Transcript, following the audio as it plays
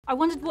I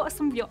wondered, what are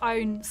some of your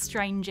own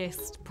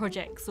strangest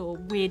projects or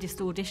weirdest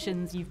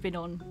auditions you've been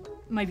on,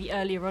 maybe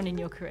earlier on in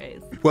your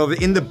careers? Well,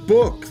 in the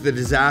book, The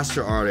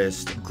Disaster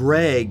Artist,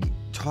 Greg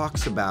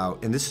talks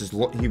about, and this is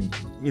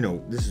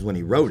this is when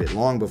he wrote it,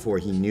 long before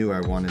he knew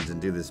I wanted to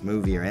do this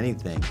movie or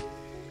anything.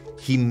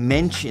 He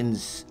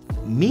mentions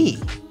me.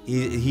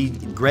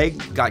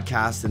 Greg got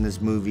cast in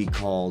this movie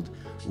called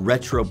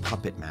Retro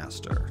Puppet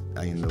Master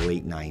in the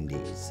late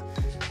 90s.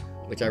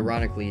 Which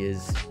ironically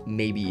is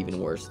maybe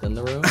even worse than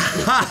The Room.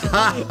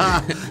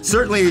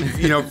 Certainly,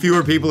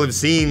 fewer people have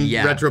seen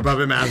Retro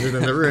Puppet Master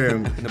than The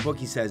Room. In the book,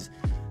 he says,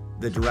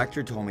 the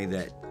director told me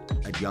that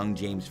a young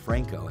James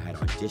Franco had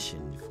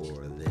auditioned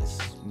for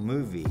this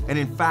movie. And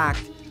in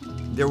fact,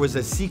 there was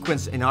a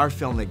sequence in our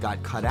film that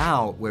got cut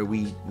out where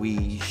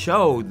we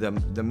showed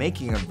the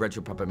making of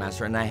Retro Puppet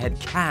Master, and I had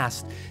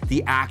cast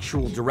the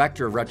actual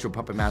director of Retro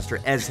Puppet Master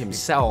as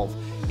himself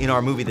in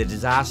our movie, The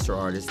Disaster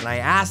Artist. And I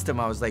asked him,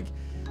 I was like,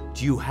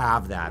 do you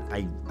have that?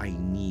 I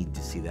need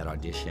to see that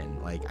audition.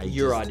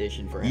 Your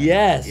audition for him.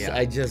 Yes, Yeah.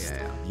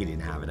 He didn't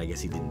have it. I guess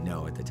he didn't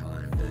know at the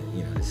time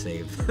to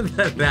save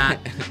that.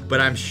 But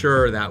I'm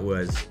sure that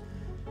was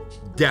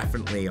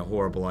definitely a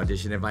horrible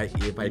audition if I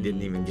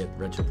didn't even get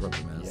Retro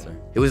Puppet Master. Yeah.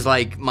 It was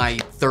like my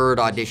third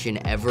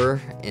audition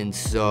ever, and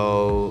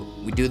so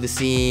we do the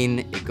scene,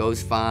 it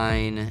goes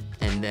fine,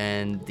 and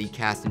then the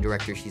casting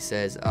director, she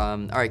says, all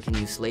right, can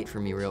you slate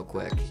for me real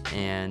quick?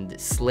 And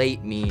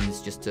slate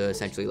means just to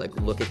essentially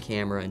look at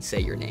camera and say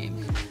your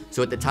name.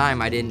 So at the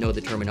time, I didn't know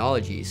the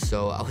terminology,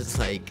 so I was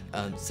like,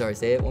 sorry,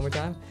 say it one more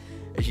time?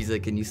 And she's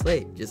like, can you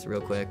slate, just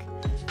real quick?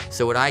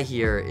 So what I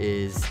hear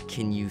is,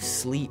 can you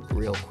sleep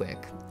real quick?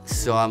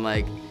 So I'm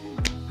like,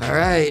 all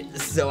right.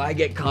 So I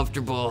get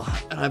comfortable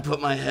and I put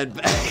my head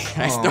back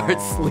and I start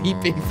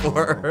sleeping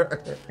for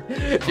her.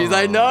 She's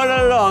like, no.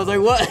 I was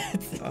like, what?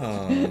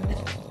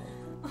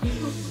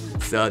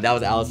 So that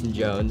was Allison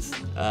Jones,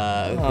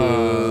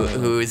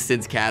 who has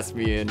since cast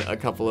me in a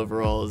couple of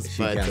roles.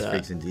 She cast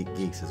Freaks and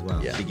Geeks as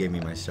well. Yeah. She gave me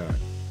my start.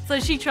 So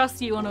she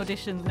trusts you on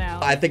auditions now?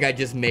 I think I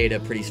just made a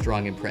pretty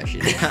strong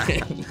impression.